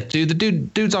Smith, dude? The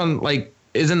dude's on like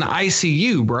is in the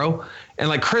ICU, bro. And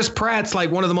like Chris Pratt's like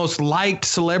one of the most liked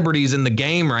celebrities in the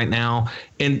game right now.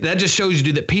 And that just shows you,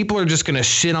 dude, that people are just going to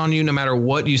shit on you no matter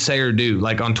what you say or do,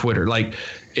 like on Twitter. Like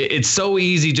it's so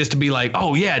easy just to be like,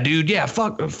 oh yeah, dude. Yeah.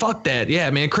 Fuck that. Yeah,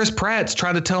 man. Chris Pratt's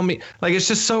trying to tell me, like, it's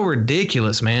just so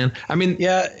ridiculous, man. I mean,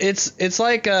 yeah, it's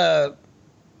like, I'm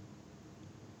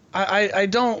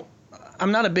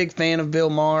not a big fan of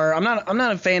Bill Maher. I'm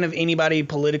not a fan of anybody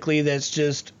politically that's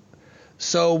just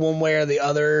so one way or the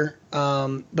other.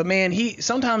 But man,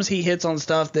 sometimes he hits on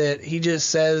stuff that he just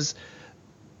says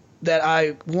that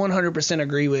I 100%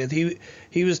 agree with.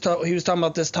 He was talking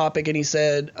about this topic, and he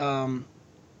said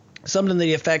something to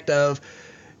the effect of,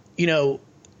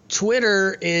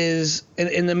 Twitter is,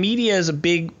 and the media is a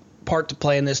big part to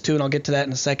play in this too, and I'll get to that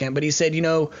in a second. But he said,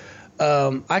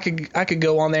 I could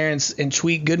go on there and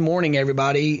tweet "Good morning,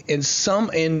 everybody," and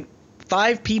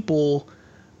 5 people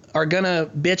are gonna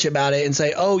bitch about it and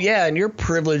say, "Oh yeah, in your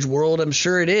privileged world, I'm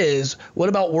sure it is. What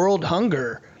about world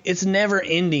hunger?" It's never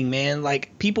ending, man.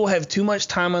 Like people have too much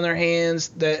time on their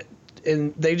hands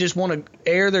and they just want to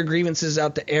air their grievances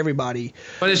out to everybody.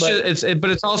 But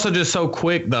it's also just so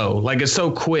quick though. Like it's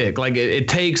so quick. Like it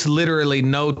takes literally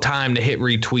no time to hit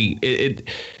retweet.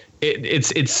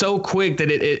 It's so quick that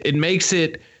it makes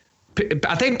it.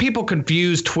 I think people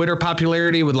confuse Twitter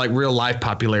popularity with like real life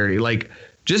popularity. Like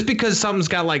just because something's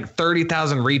got like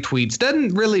 30,000 retweets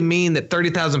doesn't really mean that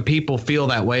 30,000 people feel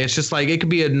that way. It's just like it could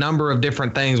be a number of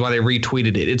different things why they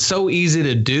retweeted it. It's so easy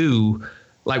to do.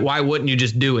 Like, why wouldn't you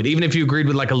just do it? Even if you agreed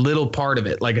with like a little part of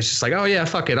it, like it's just like, oh yeah,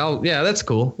 fuck it. That's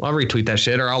cool. I'll retweet that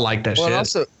shit or I'll like that shit. Well,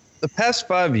 also the past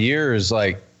 5 years,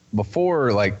 like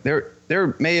before, like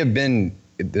there may have been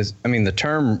this. I mean, the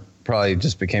term probably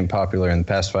just became popular in the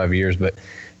past 5 years, but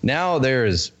now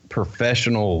there's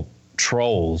professional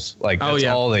trolls. Like that's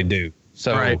all they do.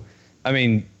 So, right. I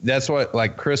mean, that's what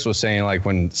like Chris was saying. Like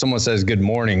when someone says "Good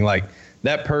morning," like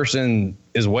that person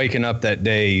is waking up that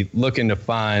day looking to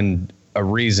find a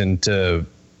reason to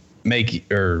make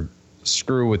or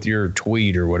screw with your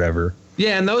tweet or whatever.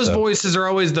 Yeah, and those voices are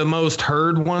always the most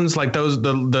heard ones. Like those,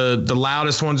 the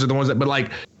loudest ones are the ones that. But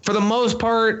like for the most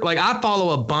part, like I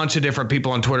follow a bunch of different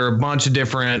people on Twitter, a bunch of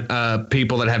different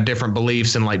people that have different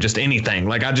beliefs and like just anything.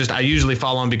 Like I usually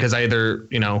follow them because I either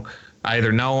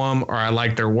know them or I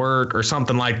like their work or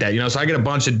something like that. So I get a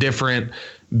bunch of different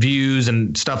views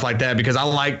and stuff like that because I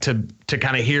like to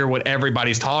kind of hear what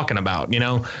everybody's talking about.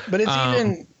 But it's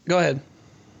even. Go ahead.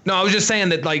 No, I was just saying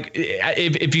that like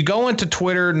if you go into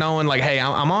Twitter knowing like, hey,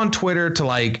 I'm on Twitter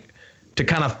to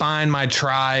kind of find my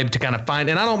tribe, to kind of find,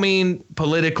 and I don't mean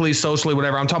politically, socially,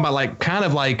 whatever. I'm talking about like kind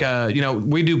of like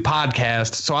we do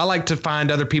podcasts, so I like to find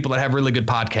other people that have really good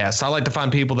podcasts. I like to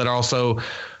find people that also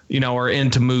are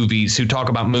into movies, who talk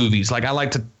about movies. Like I like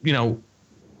to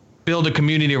build a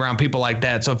community around people like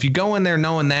that. So if you go in there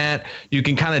knowing that, you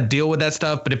can kind of deal with that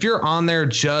stuff. But if you're on there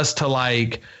just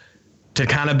to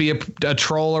kind of be a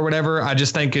troll or whatever, I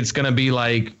just think it's going to be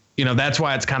like, that's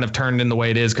why it's kind of turned in the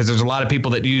way it is, because there's a lot of people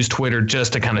that use Twitter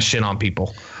just to kind of shit on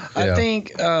people. I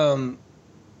think, the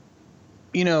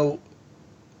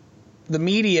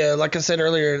media, like I said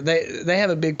earlier, they have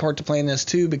a big part to play in this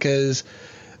too, because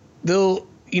they'll,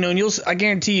 I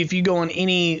guarantee you, if you go on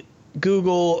any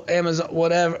Google, Amazon,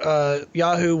 whatever,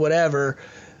 Yahoo, whatever,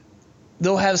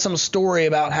 they'll have some story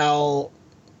about how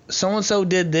so-and-so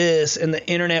did this and the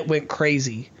internet went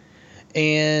crazy.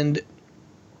 And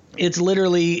it's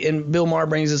literally, and Bill Maher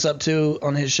brings this up too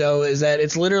on his show, is that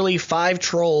it's literally 5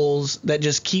 trolls that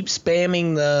just keep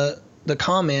spamming the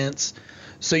comments.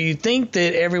 So you think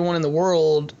that everyone in the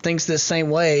world thinks this same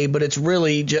way, but it's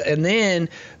really and then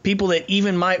people that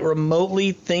even might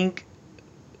remotely think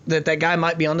that guy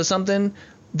might be onto something,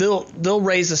 they'll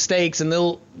raise the stakes and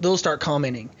they'll start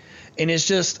commenting. And it's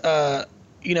just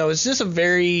it's just a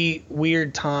very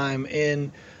weird time.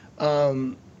 And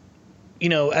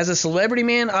as a celebrity,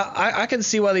 man, I can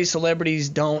see why these celebrities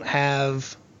don't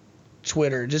have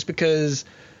Twitter, just because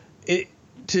to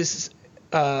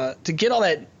get all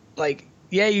that, like,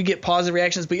 yeah, you get positive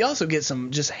reactions, but you also get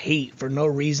some just hate for no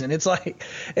reason. It's like,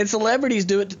 and celebrities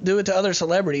do it to other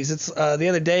celebrities. It's the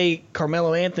other day,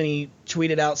 Carmelo Anthony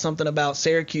tweeted out something about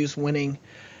Syracuse winning,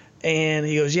 and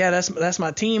he goes, "Yeah, that's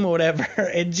my team," or whatever.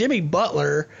 And Jimmy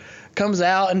Butler comes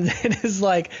out and is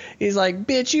like, he's like,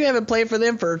 "Bitch, you haven't played for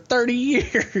them for 30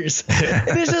 years."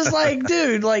 And it's just like,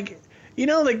 dude, like,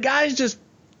 the guy's just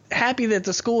happy that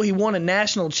the school he won a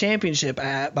national championship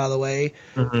at, by the way.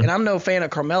 Mm-hmm. And I'm no fan of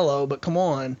Carmelo, but come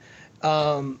on.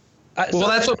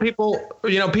 That's what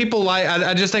people like.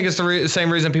 I just think it's the same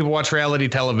reason people watch reality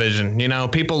television.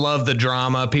 People love the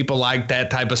drama. People like that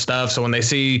type of stuff. So when they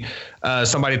see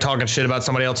somebody talking shit about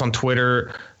somebody else on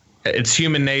Twitter, it's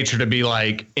human nature to be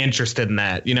like interested in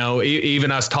that,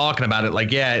 even us talking about it,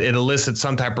 like, yeah, it elicits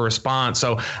some type of response.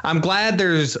 So I'm glad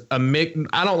there's a mix.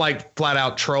 I don't like flat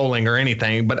out trolling or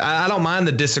anything, but I don't mind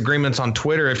the disagreements on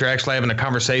Twitter if you're actually having a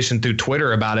conversation through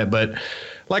Twitter about it. But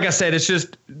like I said, it's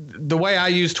just the way I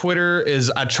use Twitter is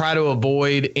I try to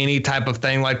avoid any type of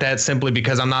thing like that, simply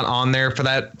because I'm not on there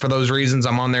for those reasons.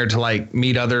 I'm on there to like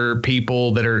meet other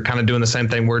people that are kind of doing the same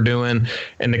thing we're doing,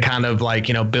 and to kind of like,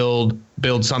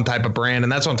 build some type of brand.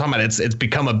 And that's what I'm talking about. It's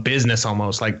become a business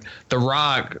almost. Like The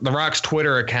Rock's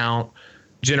Twitter account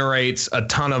generates a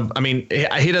ton of,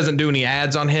 he doesn't do any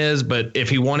ads on his, but if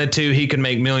he wanted to, he could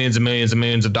make millions and millions and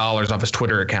millions of dollars off his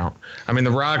Twitter account. The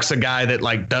Rock's a guy that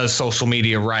like does social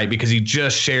media right, because he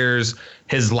just shares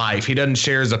his life. He doesn't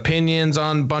share his opinions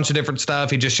on a bunch of different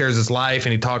stuff. He just shares his life,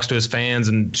 and he talks to his fans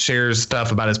and shares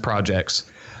stuff about his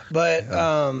projects. But,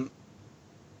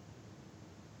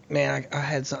 man, I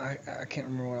had some, I can't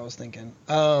remember what I was thinking.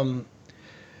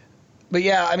 But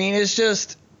yeah, it's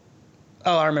just,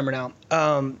 oh, I remember now.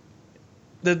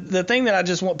 The thing that I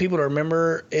just want people to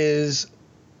remember is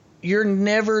you're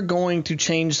never going to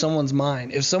change someone's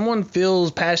mind. If someone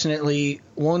feels passionately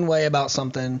one way about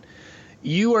something,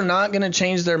 you are not going to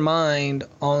change their mind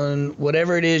on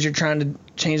whatever it is you're trying to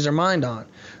change their mind on.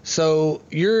 So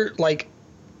you're like,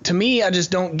 to me, I just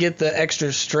don't get the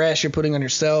extra stress you're putting on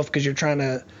yourself because you're trying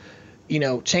to,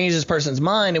 change this person's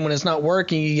mind. And when it's not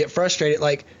working, you get frustrated.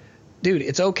 Like, dude,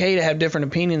 it's okay to have different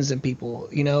opinions than people.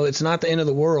 It's not the end of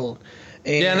the world.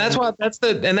 And that's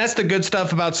the good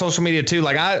stuff about social media too.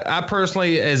 Like I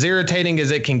personally, as irritating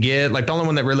as it can get, like the only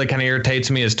one that really kind of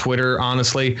irritates me is Twitter,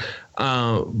 honestly.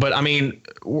 But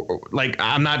like,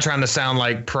 I'm not trying to sound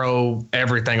like pro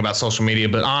everything about social media,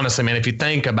 but honestly, man, if you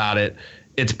think about it,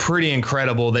 it's pretty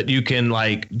incredible that you can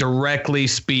like directly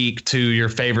speak to your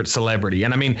favorite celebrity.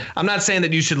 And I'm not saying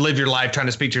that you should live your life trying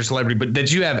to speak to your celebrity, but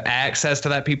that you have access to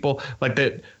that people, like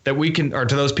that we can, or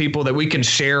to those people that we can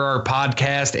share our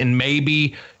podcast, and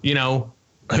maybe,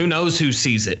 who knows who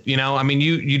sees it, you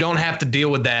don't have to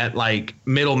deal with that like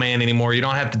middleman anymore. You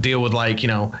don't have to deal with like,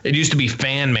 it used to be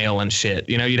fan mail and shit,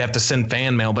 you'd have to send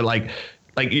fan mail, but like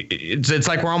it's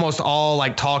like we're almost all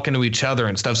like talking to each other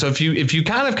and stuff. So if you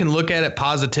kind of can look at it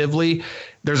positively,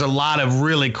 there's a lot of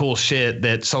really cool shit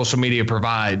that social media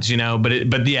provides,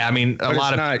 but yeah, a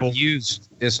lot of people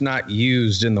it's not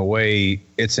used in the way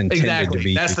it's intended to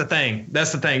be. That's the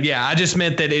thing. Yeah. I just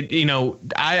meant that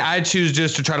I choose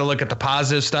just to try to look at the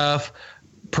positive stuff,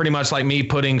 pretty much like me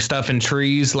putting stuff in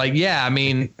trees. Like, yeah,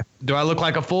 do I look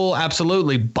like a fool?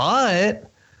 Absolutely. But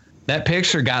that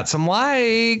picture got some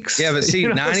likes. Yeah, but see,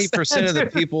 90% of the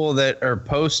people that are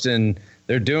posting,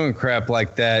 they're doing crap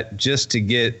like that just to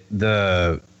get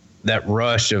that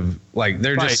rush of like,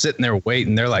 they're just sitting there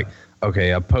waiting. They're like,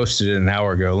 okay, I posted it an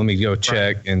hour ago. Let me go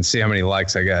check and see how many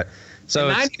likes I got. So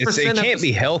it can't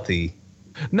be healthy.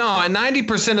 No, and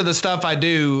 90% of the stuff I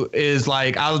do is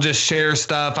like, I'll just share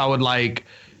stuff. I would like,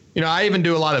 I even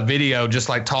do a lot of video just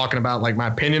like talking about like my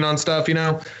opinion on stuff,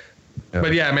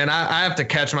 But yeah, man, I have to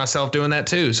catch myself doing that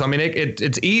too. So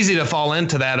it's easy to fall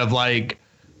into that of like,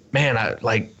 man,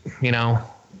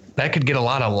 that could get a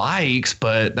lot of likes,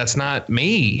 but that's not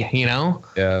me,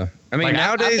 Yeah, like,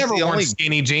 nowadays I've never worn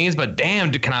skinny jeans, but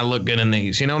damn, can I look good in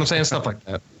these? You know what I'm saying? Stuff like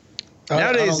that.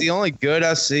 Nowadays, the only good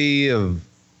I see of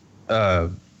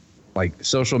like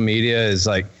social media is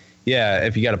like, yeah,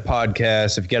 if you got a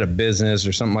podcast, if you got a business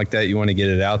or something like that, you want to get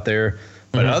it out there.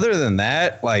 But other than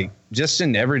that, like just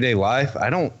in everyday life, I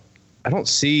don't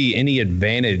see any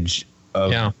advantage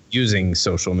of using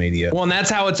social media. Well, and that's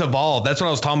how it's evolved. That's what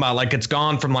I was talking about. Like it's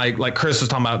gone from like Chris was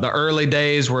talking about the early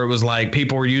days where it was like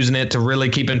people were using it to really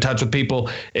keep in touch with people.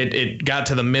 It got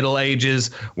to the Middle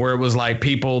Ages where it was like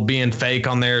people being fake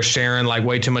on there, sharing like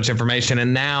way too much information.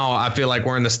 And now I feel like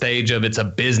we're in the stage of it's a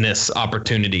business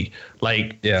opportunity.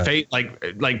 Like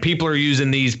like people are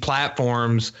using these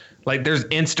platforms. Like there's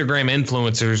Instagram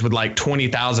influencers with like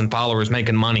 20,000 followers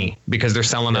making money because they're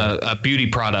selling a beauty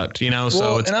product, you know.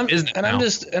 So it's business now.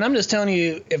 I'm just telling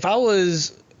you, if I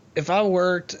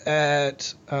worked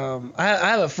at, I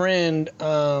have a friend.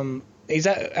 He's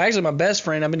actually my best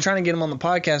friend. I've been trying to get him on the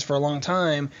podcast for a long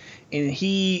time, and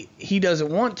he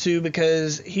doesn't want to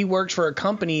because he works for a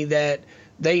company that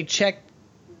they check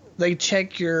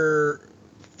your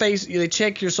face, they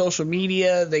check your social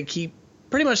media, they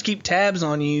pretty much keep tabs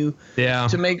on you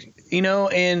to make,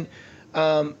 and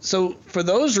so for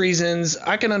those reasons,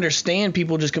 I can understand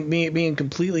people just being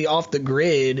completely off the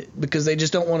grid because they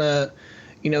just don't want to,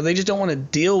 they just don't want to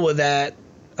deal with that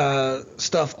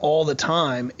stuff all the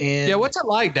time. And what's it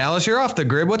like, Dallas? You're off the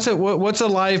grid. What's a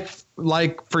life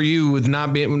like for you with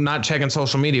not checking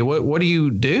social media? What do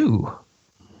you do?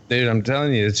 Dude, I'm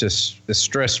telling you, it's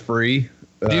stress free.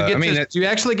 Do you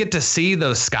actually get to see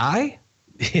the sky?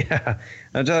 Yeah,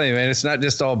 I'm telling you, man, it's not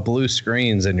just all blue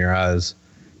screens in your eyes.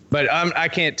 But I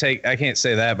can't say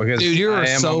that because dude, you're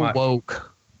so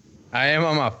woke. I am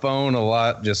on my phone a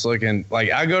lot, just looking.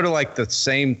 Like I go to like the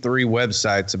same 3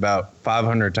 websites about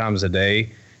 500 times a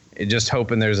day, and just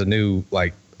hoping there's a new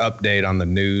like update on the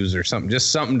news or something,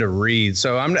 just something to read.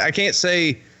 So I can't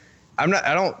say I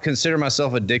don't consider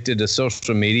myself addicted to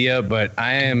social media, but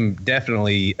I am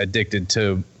definitely addicted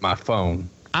to my phone.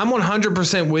 I'm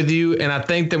 100% with you, and I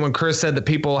think that when Chris said that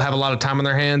people have a lot of time on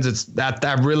their hands,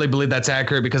 I really believe that's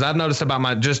accurate because I've noticed about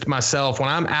myself when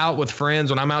I'm out with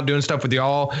friends, when I'm out doing stuff with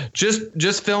y'all,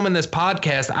 just filming this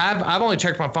podcast, I've only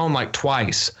checked my phone like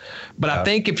twice. But I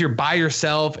think if you're by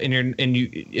yourself and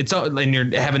you're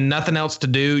having nothing else to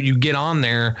do, you get on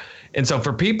there. And so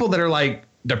for people that are like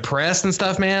depressed and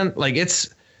stuff, man, like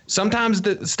sometimes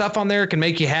the stuff on there can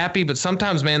make you happy, but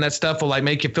sometimes, man, that stuff will like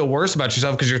make you feel worse about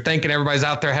yourself because you're thinking everybody's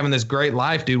out there having this great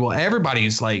life, dude. Well,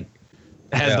 everybody's like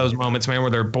has those moments, man,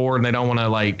 where they're bored and they don't want to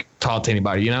like talk to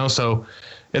anybody, So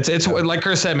it's like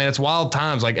Chris said, man, it's wild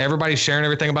times. Like everybody's sharing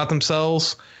everything about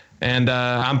themselves, and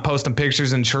I'm posting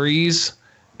pictures in trees,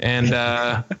 and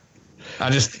at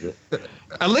least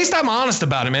I'm honest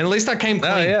about it, man. At least I came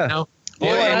clean. Well,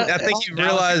 I think you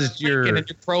realized your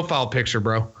profile picture,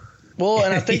 bro. Well,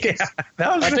 and I think it's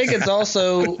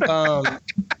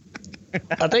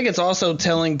also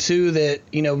telling too that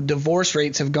divorce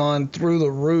rates have gone through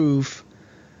the roof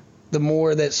the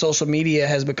more that social media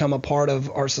has become a part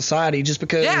of our society. Just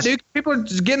because dude, people are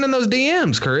just getting in those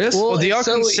DMs, Chris. Well, do y'all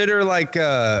consider like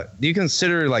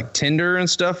Tinder and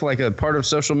stuff like a part of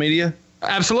social media?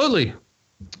 Absolutely.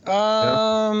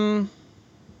 Social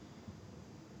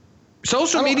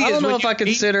media. I don't know if I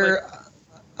consider.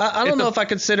 I don't know if I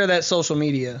consider that social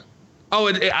media.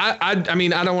 Oh, I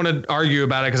mean, I don't want to argue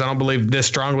about it because I don't believe this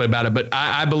strongly about it, but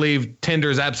I believe Tinder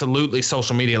is absolutely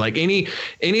social media. Like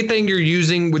anything you're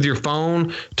using with your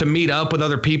phone to meet up with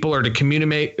other people or to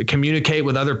communicate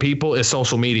with other people is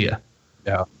social media.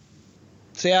 Yeah.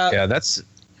 See, I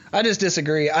just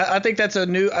disagree. I think that's a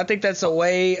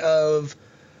way of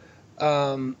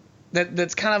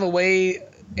that's kind of a way,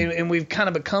 and we've kind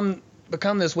of become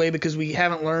this way because we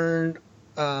haven't learned.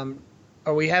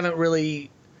 Or we haven't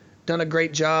really done a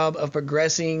great job of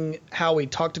progressing how we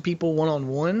talk to people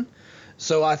one-on-one.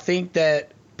 So I think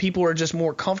that people are just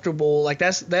more comfortable. Like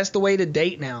that's the way to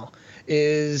date now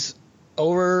is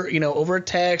over a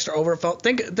text or over a phone.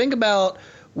 Think about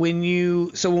when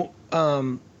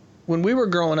we were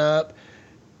growing up,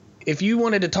 if you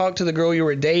wanted to talk to the girl you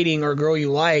were dating or a girl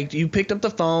you liked, you picked up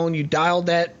the phone, you dialed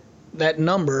that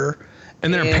number.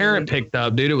 And then a parent picked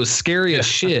up, dude. It was scary as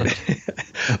shit.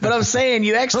 But I'm saying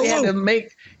you actually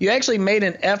made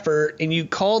an effort and you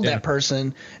called that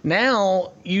person.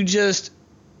 Now you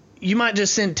might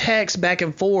just send texts back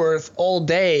and forth all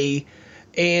day,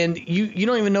 and you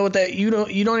don't even know what that you don't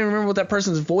even remember what that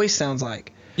person's voice sounds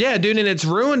like. Yeah, dude, and it's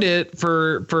ruined it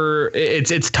for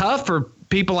it's tough for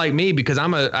people like me because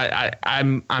I'm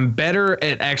better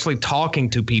at actually talking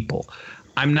to people.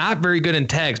 I'm not very good in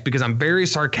text because I'm very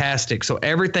sarcastic. So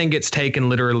everything gets taken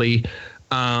literally.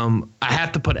 I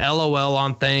have to put LOL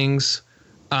on things.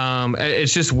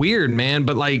 It's just weird, man.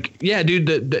 But like, yeah,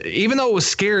 dude, even though it was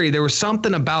scary, there was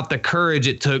something about the courage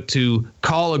it took to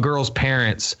call a girl's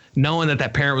parents, knowing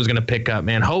that parent was going to pick up,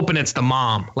 man, hoping it's the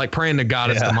mom, like praying to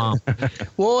God it's the mom.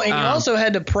 Well, and you also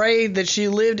had to pray that she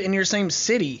lived in your same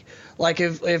city. Like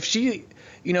if she,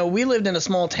 you know, we lived in a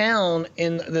small town,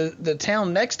 and the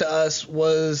town next to us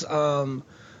was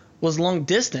long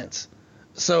distance.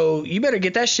 So you better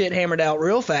get that shit hammered out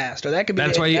real fast, or that could be.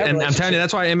 That's why, and I'm telling you,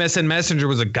 that's why MSN Messenger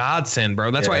was a godsend,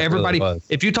 bro. That's why everybody, really,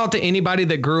 if you talk to anybody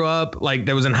that grew up, like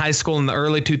that was in high school in the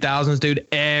early 2000s, dude,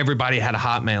 everybody had a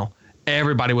Hotmail.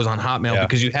 Everybody was on Hotmail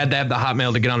because you had to have the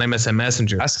Hotmail to get on MSN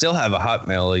Messenger. I still have a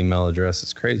Hotmail email address.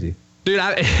 It's crazy. Dude,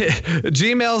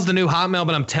 Gmail's the new Hotmail,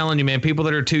 but I'm telling you, man, people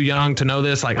that are too young to know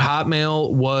this, like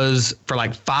Hotmail was for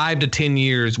like 5 to 10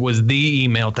 years was the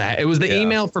email to have. It was the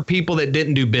email for people that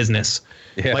didn't do business.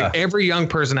 Yeah. Like every young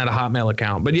person had a Hotmail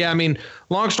account. But yeah, I mean,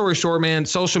 long story short, man,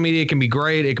 social media can be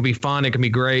great. It can be fun. It can be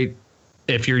great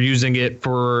if you're using it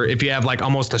if you have like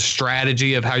almost a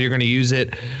strategy of how you're going to use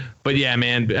it. But yeah,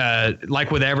 man,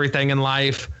 like with everything in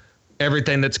life,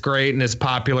 everything that's great and is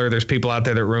popular, there's people out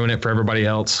there that ruin it for everybody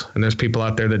else. And there's people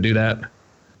out there that do that.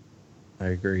 I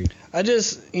agree. I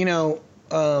just, and I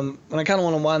kind of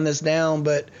want to wind this down,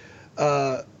 but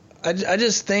I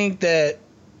just think that,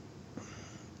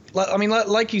 I mean,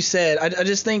 like you said, I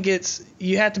just think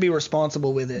you have to be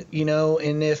responsible with it,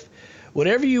 and if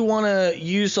whatever you want to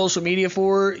use social media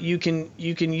for, you can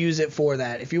use it for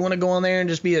that. If you want to go on there and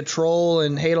just be a troll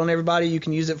and hate on everybody, you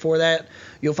can use it for that.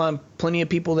 You'll find plenty of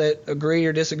people that agree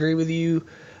or disagree with you.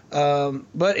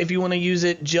 But if you want to use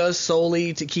it just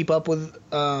solely to keep up with,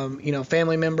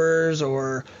 family members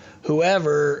or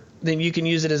whoever, then you can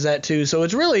use it as that too. So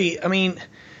it's really, I mean,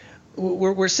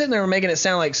 we're sitting there making it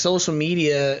sound like social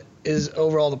media is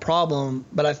overall the problem.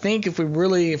 But I think if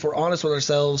we're honest with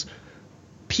ourselves,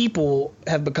 people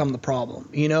have become the problem,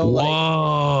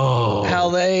 Whoa. Like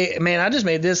how I just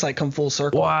made this like come full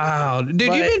circle. Wow. Dude,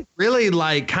 you've been really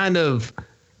like kind of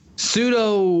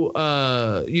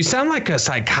pseudo, you sound like a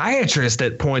psychiatrist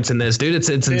at points in this, dude. It's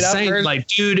insane. Like,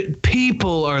 dude,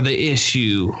 people are the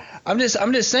issue. I'm just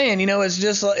saying, it's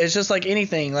just like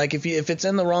anything. Like if it's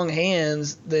in the wrong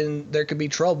hands, then there could be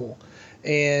trouble.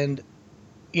 And,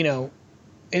 and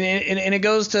it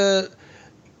goes to,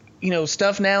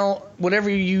 stuff now, whatever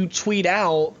you tweet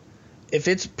out, if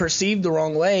it's perceived the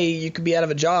wrong way, you could be out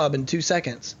of a job in 2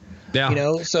 seconds.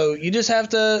 Yeah. So you just have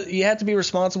to be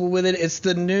responsible with it. It's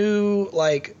the new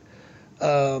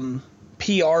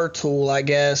PR tool, I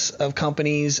guess, of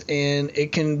companies, and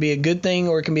it can be a good thing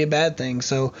or it can be a bad thing.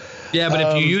 So yeah, but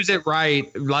if you use it right,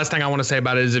 last thing I want to say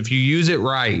about it is if you use it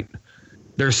right,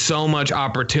 there's so much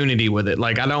opportunity with it.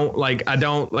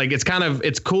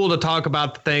 It's cool to talk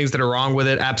about the things that are wrong with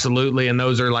it. Absolutely. And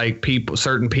those are like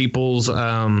certain people's,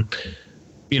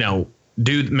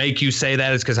 do make you say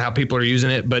that is because how people are using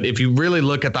it. But if you really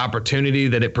look at the opportunity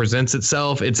that it presents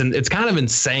itself, it's kind of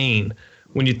insane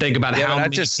when you think about how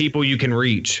many people you can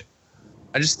reach.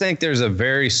 I just think there's a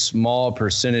very small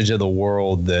percentage of the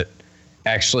world that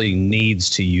actually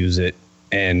needs to use it.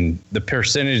 And the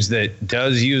percentage that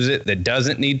does use it, that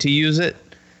doesn't need to use it,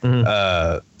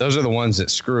 those are the ones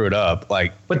that screw it up.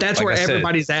 But that's where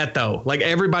everybody's at, though. Like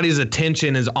everybody's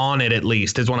attention is on it, at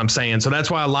least, is what I'm saying. So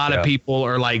that's why a lot of people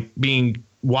are like being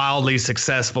wildly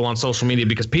successful on social media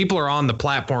because people are on the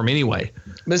platform anyway.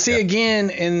 But see,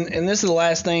 again, and this is the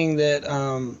last thing that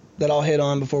I'll hit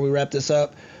on before we wrap this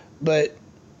up. But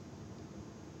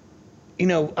I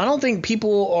don't think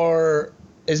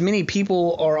as many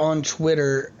people are on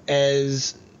Twitter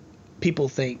as people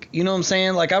think. You know what I'm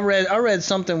saying? Like I read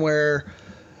something where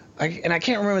I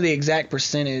can't remember the exact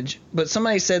percentage, but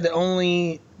somebody said that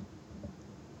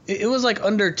it was like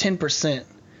under 10%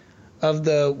 of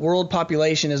the world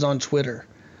population is on Twitter.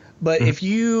 But if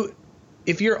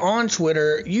you're on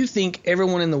Twitter, you think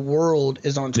everyone in the world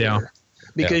is on Twitter. Yeah.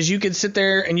 Because you can sit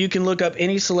there and you can look up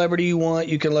any celebrity you want.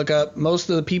 You can look up most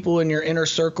of the people in your inner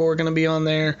circle are going to be on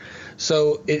there.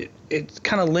 So it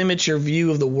kind of limits your view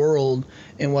of the world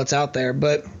and what's out there.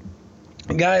 But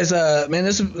guys, I think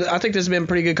this has been a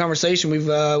pretty good conversation. We've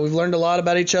learned a lot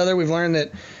about each other. We've learned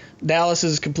that Dallas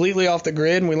is completely off the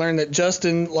grid, and we learned that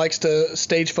Justin likes to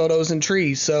stage photos in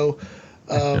trees. So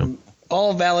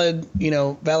all valid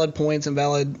points and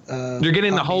valid. You're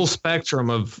getting the whole spectrum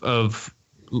of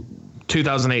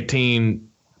 2018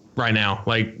 right now,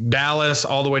 like Dallas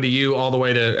all the way to you, all the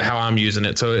way to how I'm using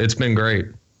it. So it's been great.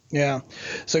 Yeah.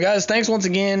 So, guys, thanks once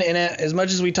again. And as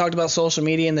much as we talked about social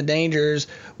media and the dangers,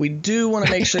 we do want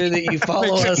to make sure that you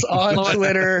follow us on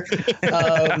Twitter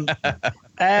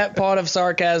at Pod of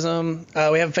Sarcasm.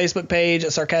 We have a Facebook page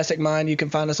at Sarcastic Mind. You can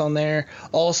find us on there.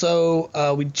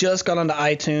 Also, we just got onto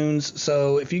iTunes.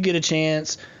 So if you get a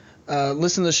chance,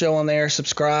 listen to the show on there,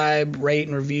 subscribe, rate,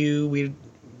 and review.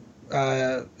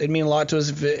 It'd mean a lot to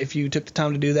us if you took the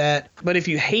time to do that. But if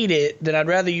you hate it, then I'd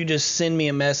rather you just send me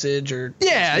a message or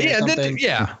something.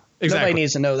 Exactly. Nobody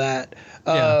needs to know that.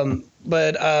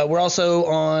 But we're also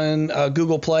on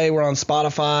Google Play. We're on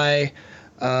Spotify,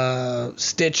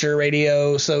 Stitcher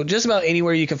Radio. So just about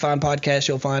anywhere you can find podcasts,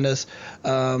 you'll find us.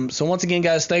 So once again,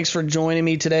 guys, thanks for joining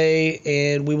me today,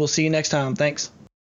 and we will see you next time. Thanks.